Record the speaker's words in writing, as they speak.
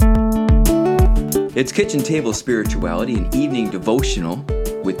It's Kitchen Table Spirituality, an evening devotional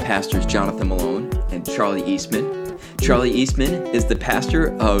with pastors Jonathan Malone and Charlie Eastman. Charlie Eastman is the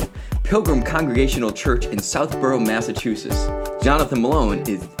pastor of Pilgrim Congregational Church in Southborough, Massachusetts. Jonathan Malone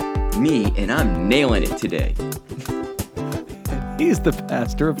is me, and I'm nailing it today. He's the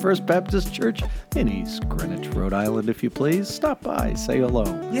pastor of First Baptist Church in East Greenwich, Rhode Island. If you please, stop by, say hello.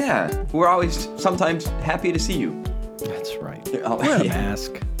 Yeah, we're always sometimes happy to see you. That's right. Oh, Wear a yeah.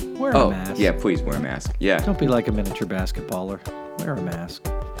 mask. Wear a mask. Yeah, please wear a mask. Yeah. Don't be like a miniature basketballer. Wear a mask.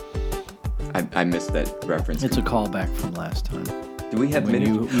 I missed that reference. It's a callback from last time. Do we have when many?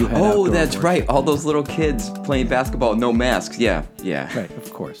 you had Oh, outdoor that's worship. right. All those little kids playing basketball, no masks. Yeah. Right,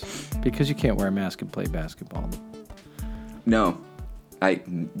 of course. Because you can't wear a mask and play basketball. No. I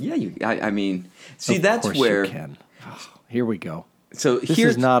mean, see, Of that's course where. you can. Oh, here we go. So This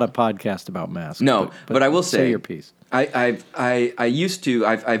here's is not a podcast about masks. No, but I will say your piece. I used to.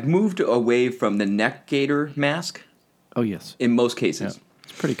 I've moved away from the neck gaiter mask Oh, yes. in most cases. Yeah.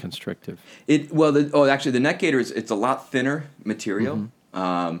 It's pretty constrictive. Actually, the neck gaiter it's a lot thinner material.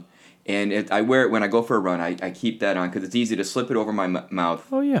 Mm-hmm. I wear it when I go for a run. I keep that on because it's easy to slip it over my mouth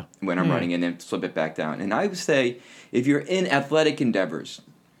Oh, yeah. when I'm running and then slip it back down. And I would say if you're in athletic endeavors,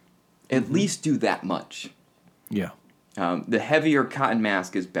 at least do that much. Yeah. The heavier cotton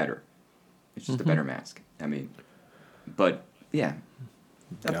mask is better. It's just a better mask. I mean, but yeah,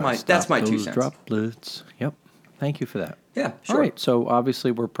 that's my 2 cents. Droplets. Yep. Thank you for that. Yeah, sure. All right. So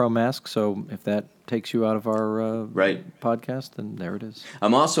obviously we're pro mask. So if that takes you out of our podcast, then there it is.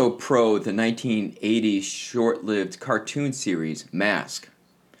 I'm also pro the 1980s short-lived cartoon series Mask,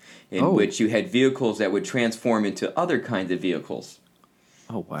 in which you had vehicles that would transform into other kinds of vehicles.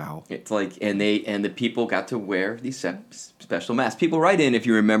 Oh, wow. It's like, and the people got to wear these special masks. People write in if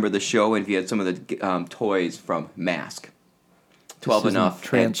you remember the show and if you had some of the toys from Mask.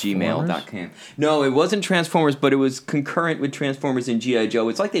 12enough@gmail.com. No, it wasn't Transformers, but it was concurrent with Transformers and G.I. Joe.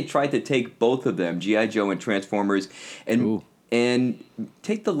 It's like they tried to take both of them, G.I. Joe and Transformers, and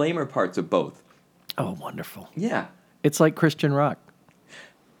take the lamer parts of both. Oh, wonderful. Yeah. It's like Christian rock.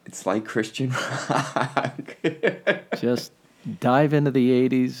 It's like Christian rock. Just dive into the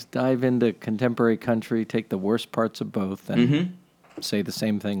 80s, dive into contemporary country, take the worst parts of both, and say the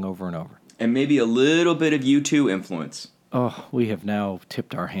same thing over and over. And maybe a little bit of U2 influence. Oh, we have now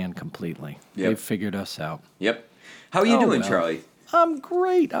tipped our hand completely. Yep. They've figured us out. Yep. How are you doing, Charlie? I'm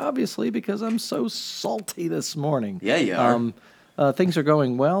great, obviously, because I'm so salty this morning. Yeah, you are. Things are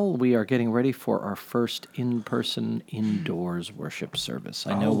going well. We are getting ready for our first in-person indoors worship service.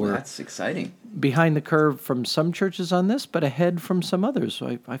 I know that's exciting. Behind the curve from some churches on this, but ahead from some others.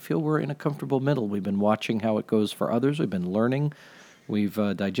 So I feel we're in a comfortable middle. We've been watching how it goes for others. We've been learning. We've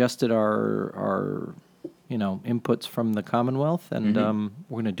digested our inputs from the Commonwealth, and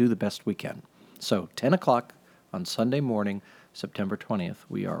we're going to do the best we can. So 10 o'clock on Sunday morning, September 20th,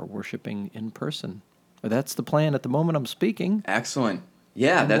 we are worshiping in person. That's the plan at the moment I'm speaking. Excellent.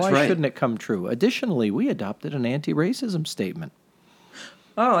 Yeah, that's right. Why shouldn't it come true? Additionally, we adopted an anti-racism statement.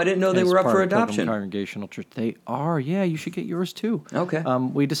 Oh, I didn't know they were up for adoption. Congregational Church. They are. Yeah, you should get yours too. Okay.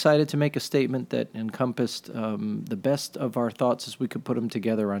 We decided to make a statement that encompassed the best of our thoughts as we could put them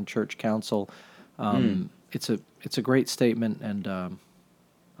together on church council. It's a great statement, and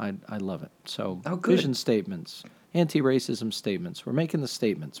I love it. So vision statements, anti-racism statements. We're making the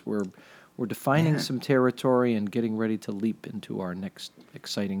statements. We're defining some territory and getting ready to leap into our next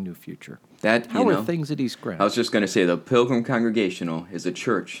exciting new future. How are things at East Greenwich? I was just going to say the Pilgrim Congregational is a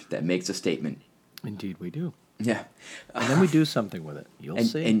church that makes a statement. Indeed, we do. Yeah. And then we do something with it. You'll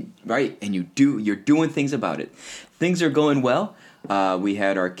see. And you're doing things about it. Things are going well. We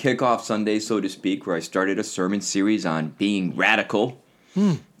had our kickoff Sunday, so to speak, where I started a sermon series on being radical.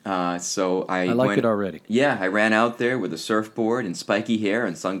 So I like it already. Yeah, I ran out there with a surfboard and spiky hair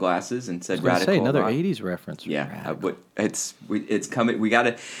and sunglasses and said radical. Say another 80s reference. Yeah, it's coming. We got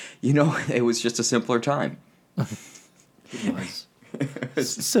to, it was just a simpler time. It was.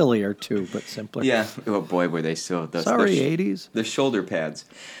 Sillier too, but simpler. Yeah. Oh boy, were they still. Sorry, 80s. The shoulder pads.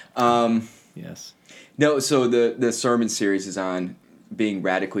 Yes. No, so the sermon series is on being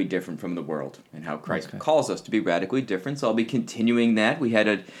radically different from the world and how Christ calls us to be radically different. So I'll be continuing that. We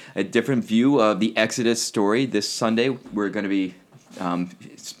had a different view of the Exodus story this Sunday. We're going to be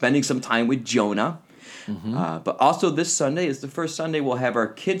spending some time with Jonah. But also this Sunday is the first Sunday we'll have our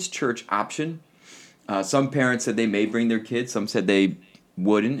kids' church option. Some parents said they may bring their kids. Some said they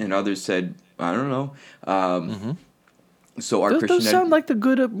wouldn't, and others said, I don't know. So our Those sound like the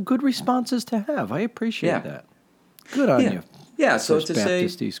good responses to have. I appreciate that. Good on you. Yeah, so First to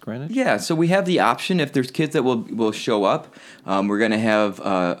Baptist say, East Greenwich. yeah, so we have the option if there's kids that will show up. We're going to have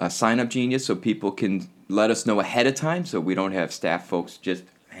a sign up genius so people can let us know ahead of time, so we don't have staff folks just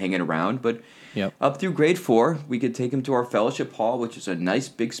hanging around. But Yep. up through grade 4, we could take them to our fellowship hall, which is a nice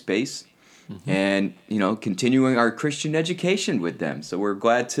big space, and continuing our Christian education with them. So we're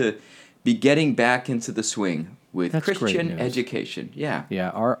glad to be getting back into the swing with That's great Christian news. education. Yeah. Yeah,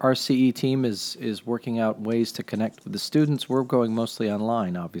 our CE team is working out ways to connect with the students. We're going mostly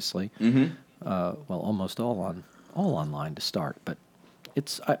online, obviously. Mm-hmm. Well, almost all online to start, but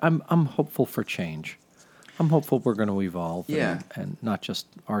I'm hopeful for change. I'm hopeful we're going to evolve. Yeah. And not just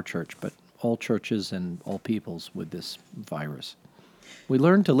our church, but all churches and all peoples with this virus. We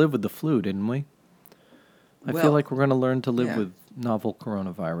learned to live with the flu, didn't we? I feel Well, like we're going to learn to live yeah. with novel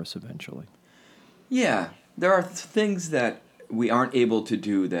coronavirus eventually. Yeah, there are things that we aren't able to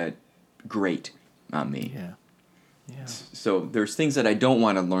do that grate on me. Yeah. Yeah. So there's things that I don't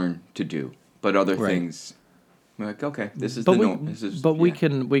want to learn to do, but other Right. things, I'm like, okay, this is But the we, norm. This is, but we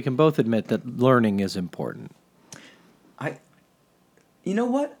yeah. can both admit that learning is important. You know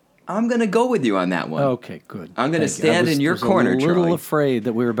what? I'm gonna go with you on that one. Okay, good. I'm gonna Thank you. I stand in your corner, a little Charlie. afraid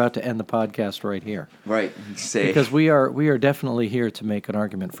that we were about to end the podcast right here, Right. Say. because we are definitely here to make an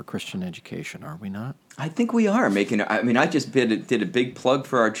argument for Christian education, are we not? I think we are making. I mean, I just did a big plug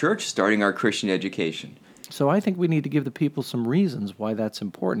for our church, starting our Christian education. So I think we need to give the people some reasons why that's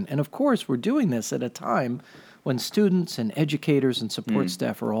important. And of course, we're doing this at a time when students and educators and support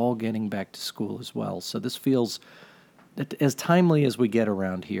staff are all getting back to school as well. So this feels as timely as we get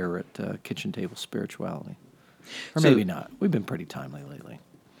around here at Kitchen Table Spirituality. Or So- maybe not. We've been pretty timely lately.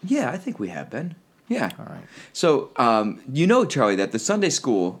 Yeah, I think we have been. Yeah. All right. So, Charlie, that the Sunday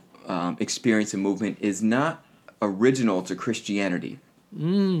school experience and movement is not original to Christianity.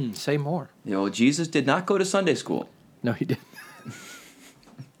 Say more. Jesus did not go to Sunday school. No, he didn't.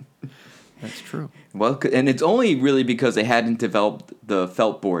 That's true. Well, and it's only really because they hadn't developed the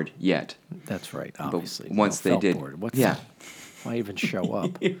felt board yet. That's right, obviously. once they felt did- board. yeah. Why even show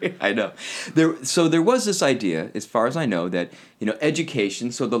up? I know. There was this idea, as far as I know, that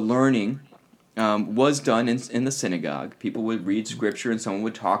education, so the learning was done in the synagogue. People would read scripture and someone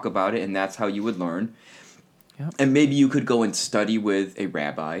would talk about it, and that's how you would learn. Yep. And maybe you could go and study with a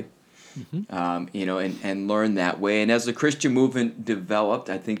rabbi, and learn that way. And as the Christian movement developed,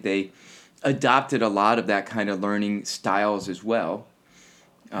 I think they adopted a lot of that kind of learning styles as well.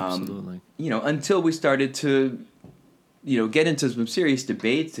 Absolutely. Until we started to, get into some serious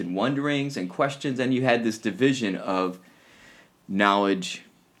debates and wonderings and questions, and you had this division of knowledge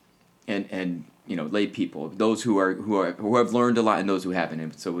and lay people, those who have learned a lot and those who haven't.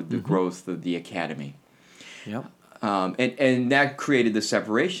 And so with the growth of the academy. Yep. And that created the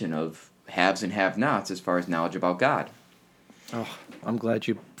separation of haves and have-nots as far as knowledge about God. Oh, I'm glad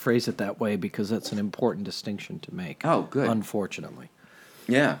you phrase it that way because that's an important distinction to make. Oh, good. Unfortunately.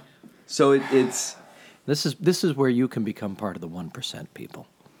 Yeah. So it's... This is where you can become part of the 1% people.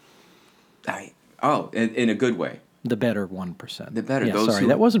 In a good way. The better 1%. The better, Yeah, those sorry, who-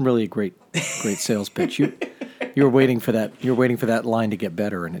 that wasn't really a great sales pitch. You were waiting for that. You were waiting for that line to get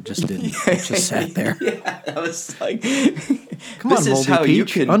better, and it just didn't. It just sat there. Yeah, I was like... Come this on, is Moldy how you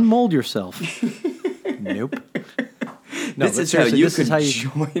Peach, can... unmold yourself. Nope. No, this but is how seriously, you this is can how you.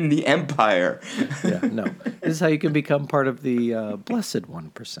 join the empire. Yeah, no. This is how you can become part of the blessed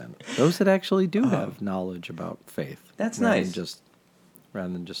 1%. Those that actually do have knowledge about faith. That's rather nice.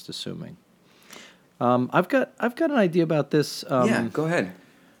 Rather than just assuming. I've got an idea about this. Yeah, go ahead.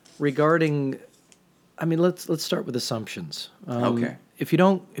 Regarding, let's start with assumptions. Okay. If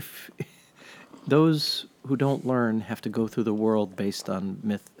those who don't learn have to go through the world based on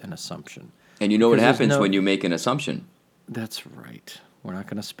myth and assumption. And you know what Because there's happens no- when you make an assumption. That's right. We're not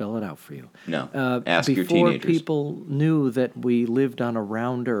going to spell it out for you. No. Ask your Before teenagers. people knew that we lived on a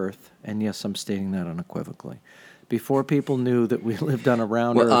round earth, and yes, I'm stating that unequivocally. Before people knew that we lived on a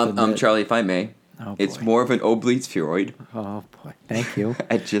round earth. Well, and that, Charlie, if I may, Oh, it's boy. more of an oblique Oh, boy. Thank you.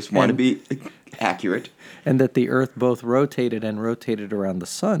 I just want to And- be accurate. And that the earth both rotated and rotated around the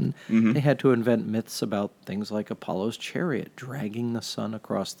sun, Mm-hmm. they had to invent myths about things like Apollo's chariot dragging the sun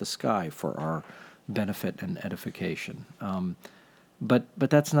across the sky for our benefit and edification. But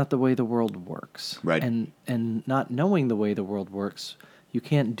that's not the way the world works. Right. And not knowing the way the world works, you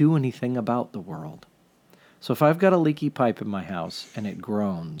can't do anything about the world. So if I've got a leaky pipe in my house and it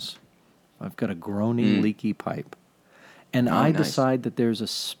groans, I've got a groaning leaky pipe, and Oh, I nice. decide that there's a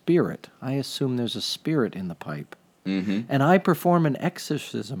spirit, I assume there's a spirit in the pipe, Mm-hmm. and I perform an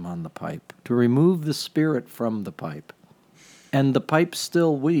exorcism on the pipe to remove the spirit from the pipe, and the pipe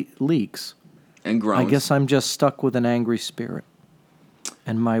still leaks, And groans. I guess I'm just stuck with an angry spirit.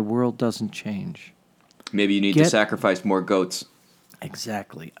 and my world doesn't change. Maybe you need to sacrifice more goats.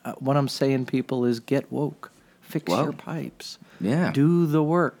 Exactly. What I'm saying, people, is get woke. Fix Whoa. your pipes. Yeah. Do the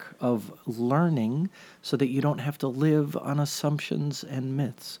work of learning so that you don't have to live on assumptions and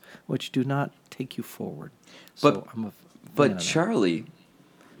myths, which do not take you forward. So I'm a fan But of that. Charlie,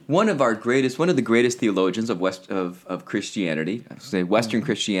 one of the greatest theologians of Christianity, I say Western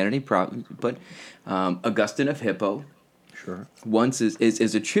Christianity, probably, but Augustine of Hippo, Sure. once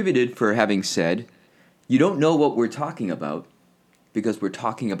is attributed for having said, "You don't know what we're talking about because we're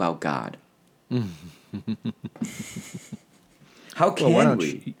talking about God." How can why don't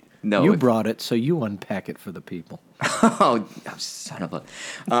we? you brought it, so you unpack it for the people. Oh, son of a...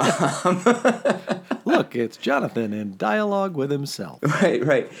 Look, it's Jonathan in dialogue with himself.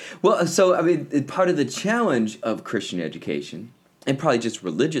 Right. Well, so, I mean, part of the challenge of Christian education, and probably just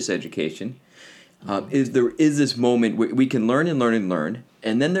religious education, is there is this moment where we can learn and learn and learn,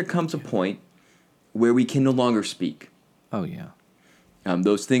 and then there comes a point where we can no longer speak. Oh, yeah.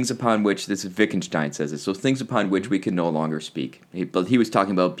 Those things upon which, this is Wittgenstein says this, those things upon which we can no longer speak. But he was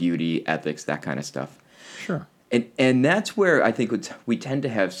talking about beauty, ethics, that kind of stuff. Sure. And that's where I think we tend to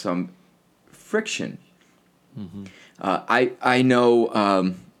have some friction. Mm-hmm. I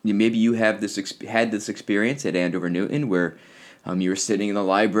know maybe you have had this experience at Andover Newton where you were sitting in the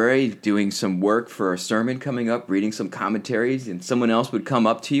library doing some work for a sermon coming up, reading some commentaries, and someone else would come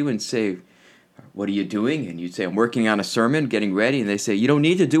up to you and say, "What are you doing?" And you'd say, "I'm working on a sermon, getting ready." And they say, "You don't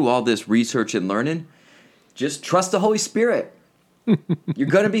need to do all this research and learning. Just trust the Holy Spirit. You're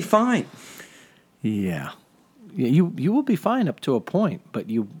going to be fine." Yeah. You will be fine up to a point, but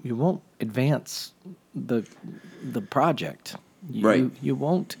you won't advance the project. Right. You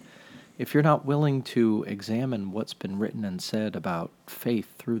won't, if you're not willing to examine what's been written and said about faith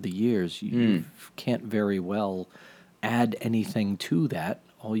through the years, you can't very well add anything to that.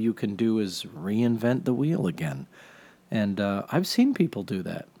 All you can do is reinvent the wheel again. And I've seen people do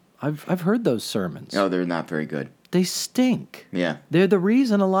that. I've heard those sermons. Oh, they're not very good. They stink. Yeah. They're the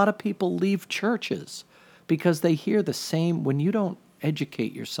reason a lot of people leave churches, because they hear the same. When you don't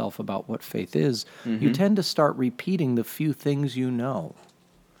educate yourself about what faith is, you tend to start repeating the few things you know.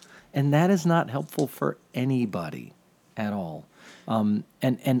 And that is not helpful for anybody at all. And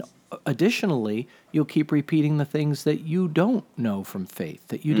additionally, you'll keep repeating the things that you don't know from faith,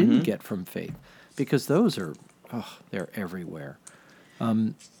 that you didn't get from faith, because those are, they're everywhere.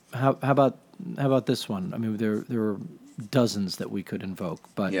 How about this one? I mean, there are dozens that we could invoke,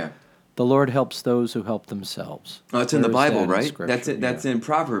 but Yeah. the Lord helps those who help themselves. Oh, it's in the Where is Bible, that in right? Scripture? That's it. That's in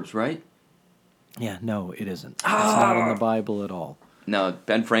Proverbs, right? Yeah, no, it isn't. It's not in the Bible at all. No,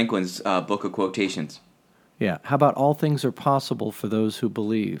 Ben Franklin's Book of Quotations. Yeah. How about all things are possible for those who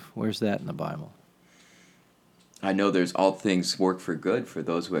believe? Where's that in the Bible? I know there's all things work for good for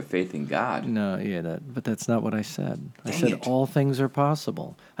those who have faith in God. No, yeah, but that's not what I said. I Dang said it. all things are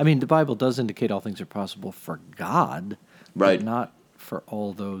possible. I mean, the Bible does indicate all things are possible for God, Right. but not for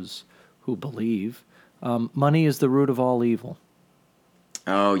all those who believe. Money is the root of all evil.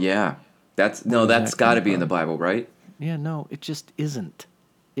 Oh, yeah. That's does that got to come be in the from? Bible, right? Yeah, no, it just isn't.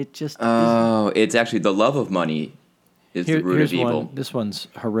 It just isn't. Oh, it's actually the love of money is the root Here's of evil. one. This one's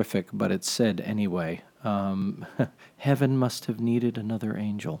horrific, but it's said anyway. Heaven must have needed another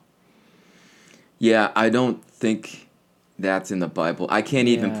angel. Yeah, I don't think that's in the Bible. I can't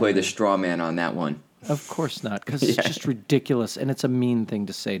even play the Yeah. straw man on that one. Of course not, because it's just ridiculous, and it's a mean thing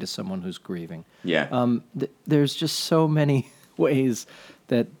to say to someone who's grieving. Yeah. There's just so many ways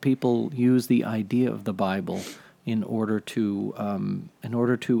that people use the idea of the Bible in order to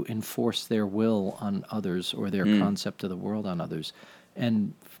enforce their will on others, or their concept of the world on others.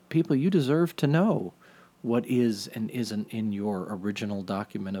 And people, you deserve to know what is and isn't in your original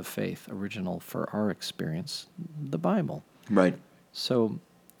document of faith, original for our experience, the Bible. Right. So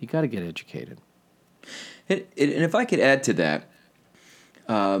you got to get educated. And if I could add to that,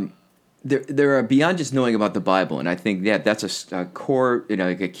 there are beyond just knowing about the Bible, and I think that's a core,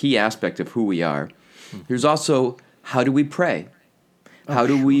 like a key aspect of who we are. There's also, how do we pray? How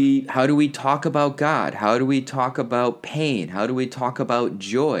do we talk about God? How do we talk about pain? How do we talk about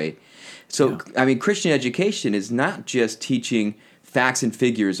joy? So, I mean, Christian education is not just teaching facts and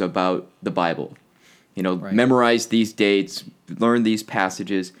figures about the Bible. Right. Memorize these dates, learn these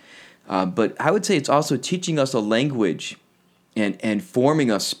passages. But I would say it's also teaching us a language and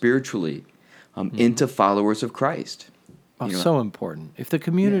forming us spiritually into followers of Christ. Oh, so important. If the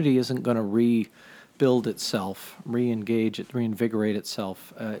community isn't going to rebuild itself, re-engage it, reinvigorate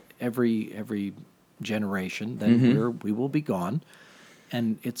itself every generation, then we will be gone.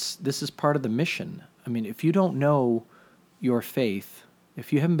 And this is part of the mission. I mean, if you don't know your faith,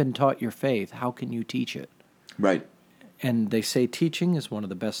 If you haven't been taught your faith, how can you teach it? Right. And they say teaching is one of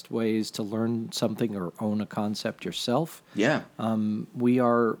the best ways to learn something or own a concept yourself. Yeah. We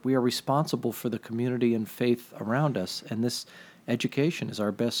are responsible for the community and faith around us, and this education is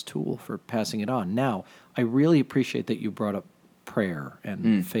our best tool for passing it on. Now, I really appreciate that you brought up prayer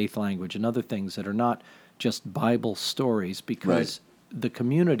and faith language and other things that are not just Bible stories, because the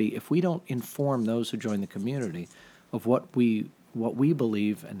community, if we don't inform those who join the community of what we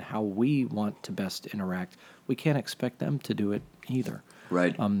believe and how we want to best interact, we can't expect them to do it either.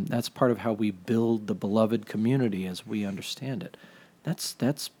 Right. That's part of how we build the beloved community as we understand it.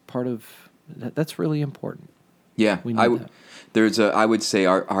 That's part of that's really important. Yeah. We need that. I would say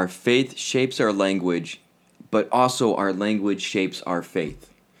our faith shapes our language, but also our language shapes our faith.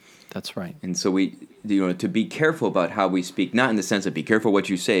 That's right. And so to be careful about how we speak, not in the sense of be careful what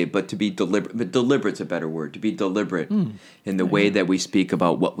you say, but to be deliberate. But deliberate's a better word. To be deliberate in the way that we speak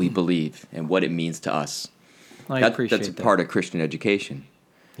about what we believe and what it means to us. I appreciate that. That's a part of Christian education.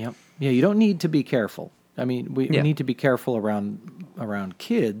 Yep. Yeah, you don't need to be careful. I mean, we need to be careful around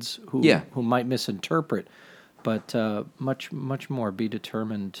kids who might misinterpret, but much more be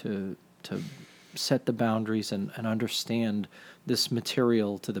determined to set the boundaries and understand this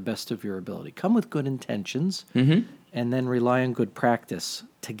material to the best of your ability. Come with good intentions, and then rely on good practice.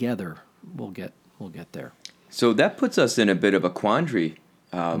 Together, we'll get there. So that puts us in a bit of a quandary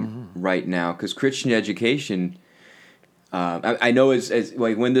right now, because Christian education, I know as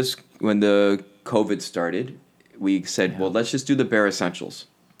like when the COVID started, we said, well, let's just do the bare essentials.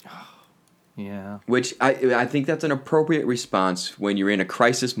 Yeah. Which I think that's an appropriate response when you're in a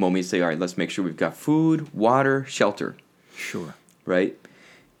crisis moment. You say, all right, let's make sure we've got food, water, shelter. Sure. Right?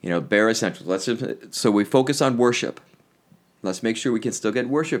 Bare essentials. So we focus on worship. Let's make sure we can still get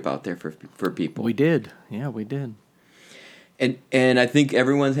worship out there for people. We did. Yeah, we did. And I think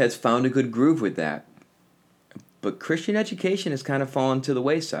everyone has found a good groove with that. But Christian education has kind of fallen to the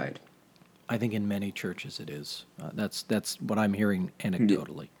wayside. I think in many churches it is. That's what I'm hearing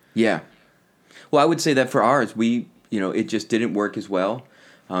anecdotally. Yeah. Well, I would say that for ours, it just didn't work as well.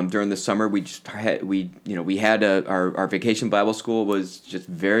 During the summer, we had our vacation Bible school was just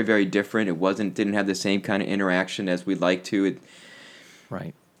very, very different. It didn't have the same kind of interaction as we'd like to.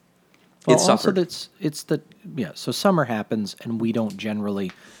 Right. Well, it suffered. Also so summer happens, and we don't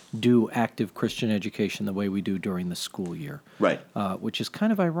generally do active Christian education the way we do during the school year. Right. Which is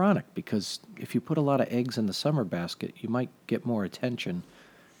kind of ironic, because if you put a lot of eggs in the summer basket, you might get more attention,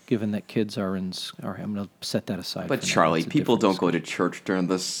 given that kids are I'm going to set that aside. But Charlie, people don't go to church during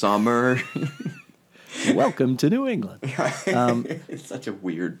the summer. Welcome to New England. It's such a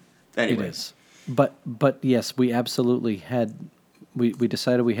weird. Anyway. It is. But yes, we absolutely had. We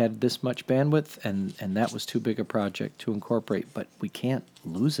decided we had this much bandwidth, and that was too big a project to incorporate. But we can't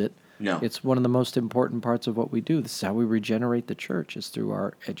lose it. No. It's one of the most important parts of what we do. This is how we regenerate the church, is through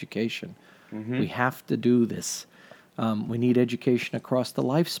our education. Mm-hmm. We have to do this. We need education across the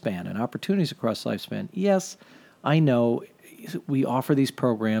lifespan and opportunities across the lifespan. Yes, I know we offer these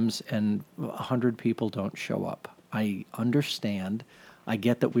programs and 100 people don't show up. I understand. I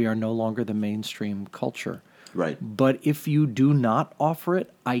get that we are no longer the mainstream culture. Right. But if you do not offer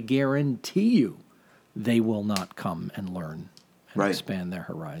it, I guarantee you they will not come and learn and expand their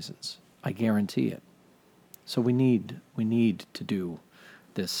horizons. I guarantee it. So we need to do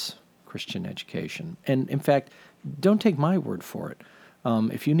this Christian education. And in fact, don't take my word for it.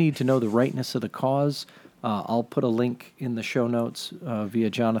 If you need to know the rightness of the cause, I'll put a link in the show notes via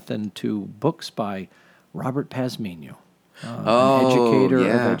Jonathan to books by Robert Pazmino, an educator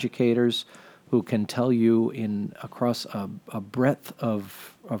of educators, who can tell you across a breadth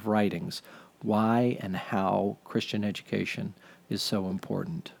of writings why and how Christian education is so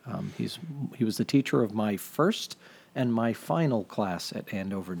important. He was the teacher of my first and my final class at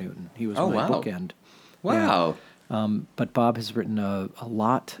Andover Newton. He was my bookend. Wow. Yeah. But Bob has written a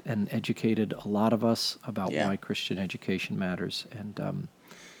lot and educated a lot of us about why Christian education matters. And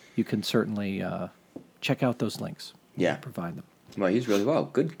you can certainly check out those links. Yeah. Provide them. Well, he's really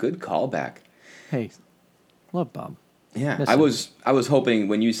good callback. Hey, love Bob. Yeah. I was hoping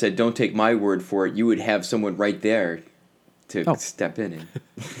when you said don't take my word for it, you would have someone right there to step in.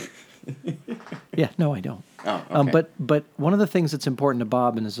 Yeah, no, I don't. Oh, okay. But one of the things that's important to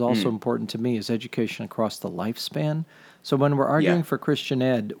Bob and is also important to me is education across the lifespan. So when we're arguing for Christian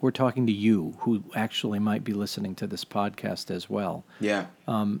ed, we're talking to you, who actually might be listening to this podcast as well. Yeah.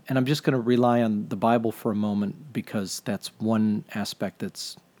 And I'm just going to rely on the Bible for a moment, because that's one aspect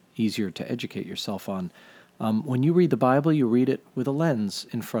that's easier to educate yourself on. When you read the Bible, you read it with a lens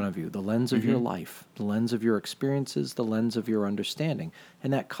in front of you, the lens of your life, the lens of your experiences, the lens of your understanding.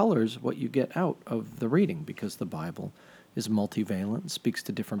 And that colors what you get out of the reading, because the Bible is multivalent, speaks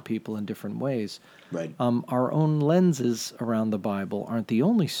to different people in different ways. Right. Our own lenses around the Bible aren't the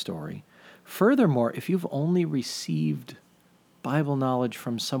only story. Furthermore, if you've only received Bible knowledge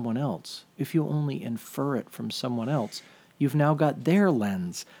from someone else, if you only infer it from someone else, you've now got their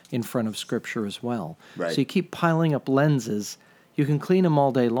lens in front of Scripture as well. Right. So you keep piling up lenses. You can clean them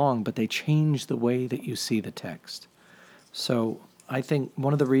all day long, but they change the way that you see the text. So I think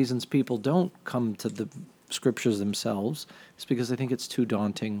one of the reasons people don't come to the Scriptures themselves is because they think it's too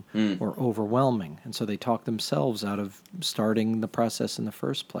daunting or overwhelming, and so they talk themselves out of starting the process in the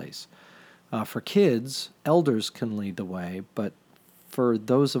first place. For kids, elders can lead the way, but for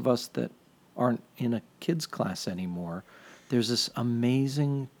those of us that aren't in a kids class anymore, there's this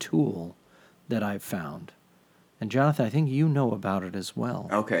amazing tool that I've found. And Jonathan, I think you know about it as well.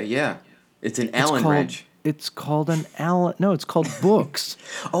 Okay, yeah. It's an Allen wrench. It's called an Allen... No, it's called books.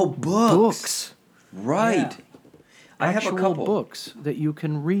 Oh, books. Right. Yeah. I have a couple books that you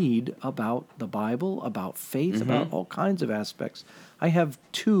can read about the Bible, about faith, about all kinds of aspects. I have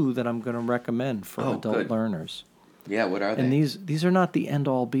 2 that I'm going to recommend for adult learners. Yeah, what are they? And these are not the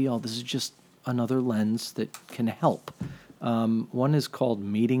end-all, be-all. This is just another lens that can help. One is called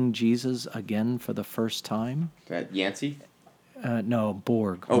Meeting Jesus Again for the First Time. That Yancey? No,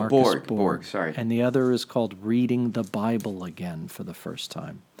 Borg. Oh, Marcus Borg, sorry. And the other is called Reading the Bible Again for the First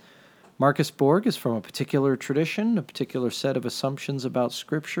Time. Marcus Borg is from a particular tradition, a particular set of assumptions about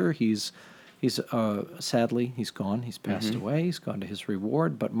Scripture. He's sadly, he's gone. He's passed away. He's gone to his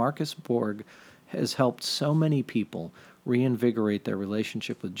reward. But Marcus Borg has helped so many people reinvigorate their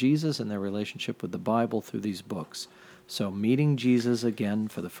relationship with Jesus and their relationship with the Bible through these books. So Meeting Jesus Again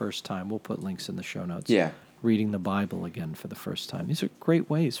for the First Time. We'll put links in the show notes. Yeah. Reading the Bible Again for the First Time. These are great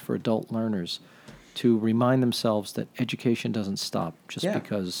ways for adult learners to remind themselves that education doesn't stop just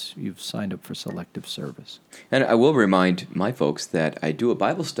because you've signed up for selective service. And I will remind my folks that I do a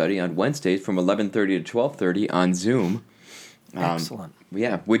Bible study on Wednesdays from 11:30 to 12:30 on Zoom. Excellent.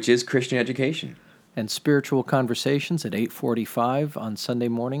 Yeah, which is Christian education. And Spiritual Conversations at 8:45 on Sunday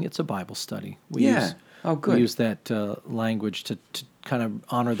morning. It's a Bible study. We use that language to kind of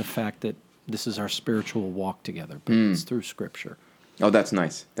honor the fact that this is our spiritual walk together, but it's through Scripture. Oh, that's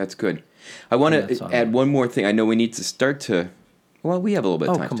nice. That's good. I want to add one more thing. I know we need to start to... Well, we have a little bit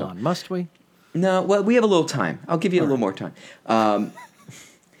of time. Oh, come on. Must we? No, well, we have a little time. I'll give you a little more time.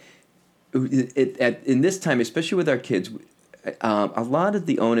 In this time, especially with our kids, a lot of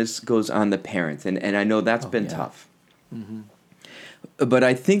the onus goes on the parents, and I know that's been tough. Mm-hmm. But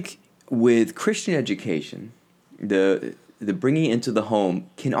I think with Christian education, the bringing it into the home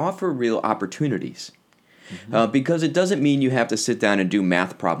can offer real opportunities. Because it doesn't mean you have to sit down and do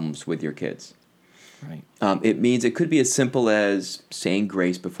math problems with your kids. Right. It means it could be as simple as saying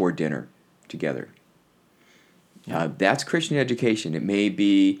grace before dinner together. That's Christian education. It may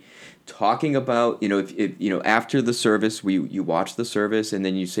be talking about, if after the service, you watch the service and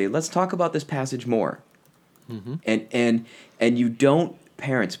then you say, let's talk about this passage more. And you don't,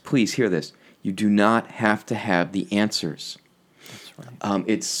 parents, please hear this. You do not have to have the answers. Right.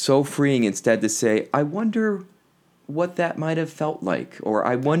 It's so freeing instead to say, I wonder what that might have felt like, or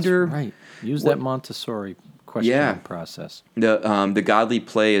I wonder... That's right. Use that Montessori questioning process. The Godly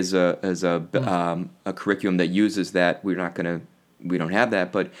Play is a curriculum that uses that. We don't have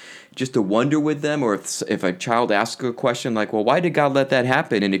that, but just to wonder with them, or if a child asks a question like, well, why did God let that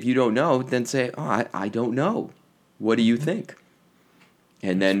happen? And if you don't know, then say, oh, I don't know. What do you think?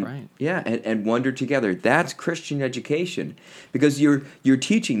 And then, and wonder together. That's Christian education, because you're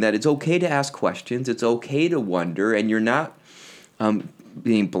teaching that it's okay to ask questions, it's okay to wonder, and you're not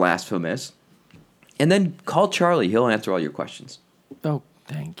being blasphemous. And then call Charlie; he'll answer all your questions. Oh,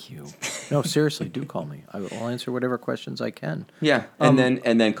 thank you. No, seriously, do call me. I will answer whatever questions I can. Yeah, and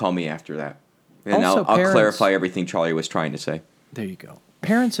then call me after that, and also, I'll clarify everything Charlie was trying to say. There you go.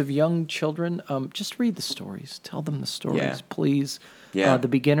 Parents of young children, just read the stories. Tell them the stories, please. Yeah. The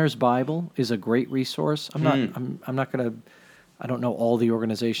Beginner's Bible is a great resource. I'm not going to. I don't know all the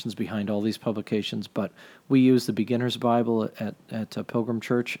organizations behind all these publications, but we use the Beginner's Bible at Pilgrim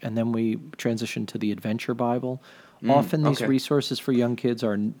Church, and then we transition to the Adventure Bible. Often these resources for young kids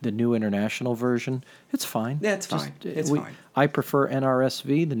are the New International Version. It's fine. Yeah, it's fine. Fine. I prefer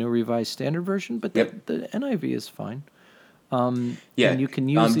NRSV, the New Revised Standard Version, but the NIV is fine. And you can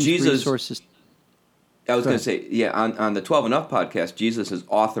use these resources. I was going to say, on the 12 and Up podcast, Jesus has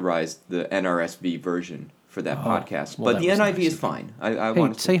authorized the NRSV version for that podcast. well, But the that was NIV nice is of you. fine. I Hey,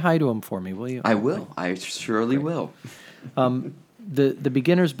 want to say hi to him for me, will you? I will. I surely will. The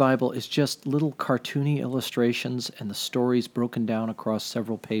beginner's Bible is just little cartoony illustrations and the stories broken down across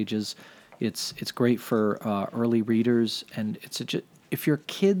several pages. It's great for early readers, and if your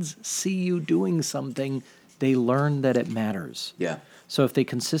kids see you doing something, they learn that it matters. Yeah. So if they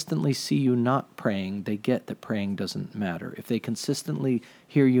consistently see you not praying, they get that praying doesn't matter. If they consistently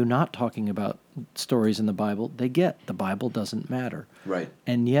hear you not talking about stories in the Bible, they get the Bible doesn't matter. Right.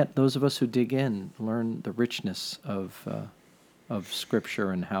 And yet, those of us who dig in learn the richness of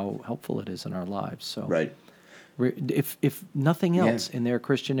Scripture and how helpful it is in our lives. So, Right. if nothing else in their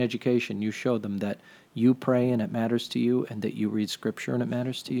Christian education, you show them that you pray and it matters to you, and that you read Scripture and it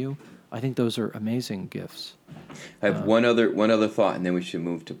matters to you, I think those are amazing gifts. I have one other thought, and then we should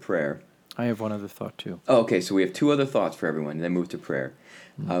move to prayer. I have one other thought too. Oh, okay, so we have two other thoughts for everyone, and then move to prayer.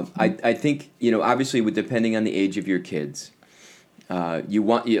 I think, obviously, depending on the age of your kids, I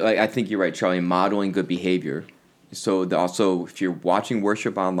think you're right, Charlie, modeling good behavior. So also, if you're watching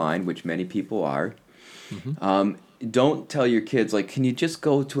worship online, which many people are, don't tell your kids, like, can you just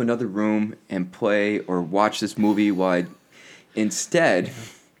go to another room and play or watch this movie while Instead,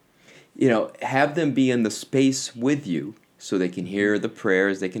 have them be in the space with you so they can hear the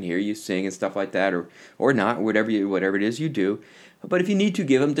prayers, they can hear you sing and stuff like that, or not, whatever it is you do. But if you need to,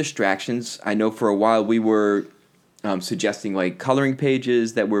 give them distractions. I know for a while we were suggesting like coloring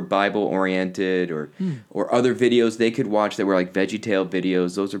pages that were Bible oriented, or other videos they could watch that were like VeggieTale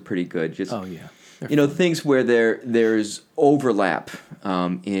videos. Those are pretty good. Just things where there's overlap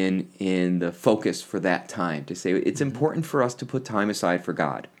in the focus for that time, to say it's important for us to put time aside for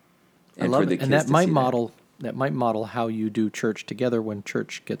God. And I love it. And that might model how you do church together when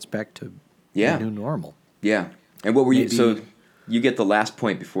church gets back to the new normal. Yeah. And what were you? So you get the last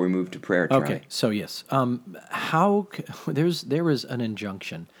point before we move to prayer. Charlie. Okay. So yes, there is an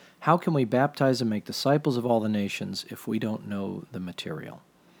injunction. How can we baptize and make disciples of all the nations if we don't know the material?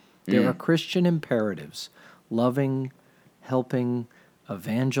 There are Christian imperatives: loving, helping,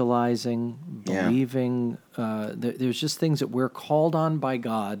 evangelizing, believing. There's just things that we're called on by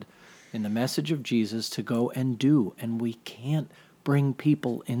God in the message of Jesus to go and do, and we can't bring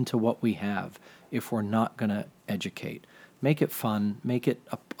people into what we have if we're not going to educate. Make it fun. Make it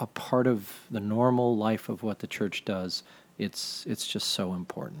a part of the normal life of what the church does. It's just so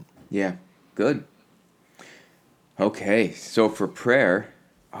important. Yeah, good. Okay, so for prayer,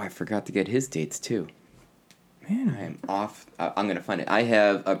 I forgot to get his dates too. Man, I am off. I'm going to find it. I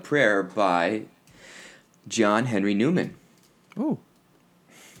have a prayer by John Henry Newman. Ooh.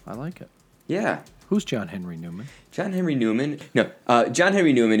 I like it. Yeah. Who's John Henry Newman? John Henry Newman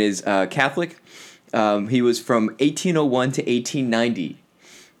is Catholic. He was from 1801 to 1890.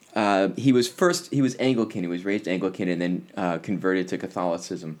 He was Anglican. He was raised Anglican and then converted to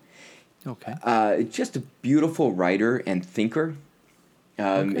Catholicism. Okay. Just a beautiful writer and thinker.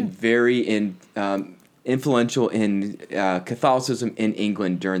 Very influential in Catholicism in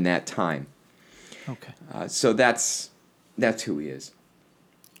England during that time. Okay. So that's who he is.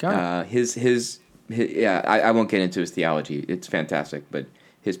 Got it. I won't get into his theology. It's fantastic, but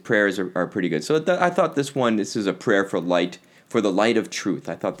his prayers are pretty good. So I thought this is a prayer for the light of truth.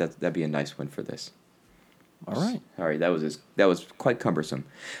 I thought that'd be a nice one for this. All right. All right, that was quite cumbersome.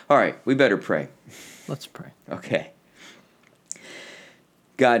 All right, we better pray. Let's pray. Okay.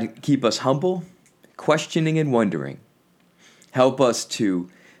 God, keep us humble, questioning and wondering. Help us to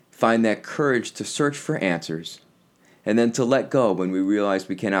find that courage to search for answers, and then to let go when we realize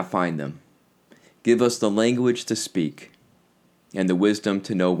we cannot find them. Give us the language to speak and the wisdom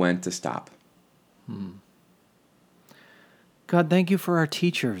to know when to stop. God, thank you for our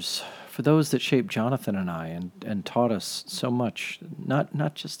teachers, for those that shaped Jonathan and I and taught us so much,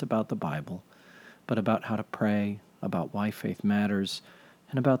 not just about the Bible, but about how to pray, about why faith matters,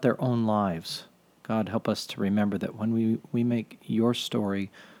 and about their own lives. God, help us to remember that when we make your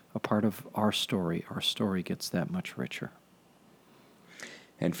story a part of our story gets that much richer.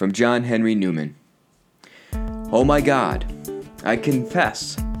 And from John Henry Newman, O my God, I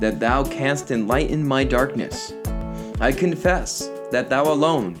confess that thou canst enlighten my darkness. I confess that thou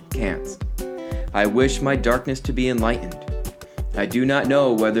alone canst. I wish my darkness to be enlightened. I do not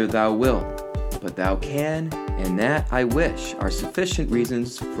know whether thou wilt, but thou can, and that I wish are sufficient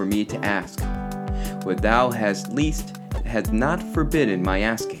reasons for me to ask. What thou hast not forbidden my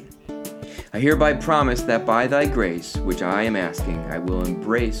asking. I hereby promise that by thy grace, which I am asking, I will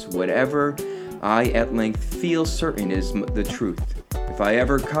embrace whatever I at length feel certain is the truth, if I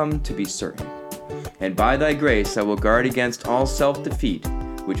ever come to be certain. And by thy grace I will guard against all self-defeat,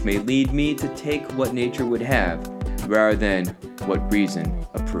 which may lead me to take what nature would have rather than what reason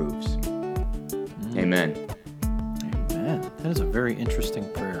approves. Amen. Amen. That is a very interesting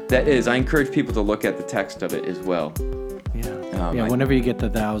prayer. That is. I encourage people to look at the text of it as well. Yeah. Whenever you get the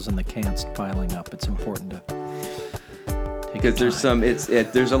thous and the can'ts piling up, it's important to take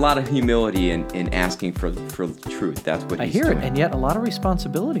because there's a lot of humility in asking for truth. That's what I he's hear doing. it, and yet a lot of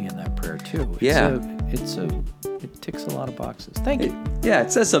responsibility in that prayer too. It ticks a lot of boxes. Thank you. Yeah,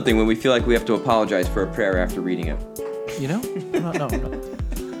 it says something when we feel like we have to apologize for a prayer after reading it. You know? No.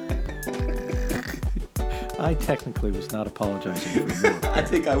 I technically was not apologizing for you. I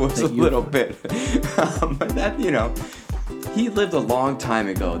think I was a little bit. But that, he lived a long time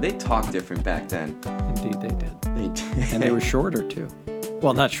ago. They talked different back then. Indeed they did. And they were shorter too.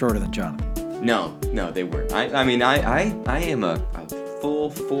 Well, not shorter than Jonathan. No, they weren't. I am a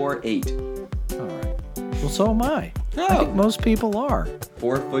full 4'8". All right. Well, so am I. Oh. I think most people are.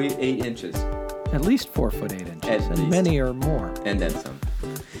 4 feet 8 inches. At least 4 foot 8 inches. At and least. Many are more. And then some.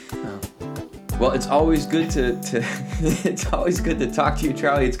 Oh. Well, it's always good to it's always good to talk to you,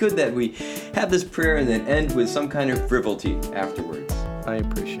 Charlie. It's good that we have this prayer and then end with some kind of frivolity afterwards. I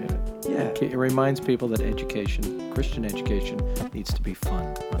appreciate it. Yeah. It reminds people that Christian education, needs to be fun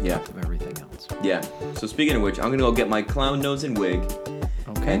on top of everything else. Yeah. So speaking of which, I'm going to go get my clown nose and wig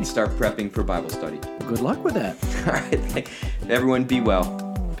and start prepping for Bible study. Good luck with that. All right. Everyone be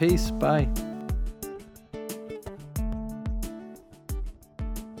well. Peace. Bye.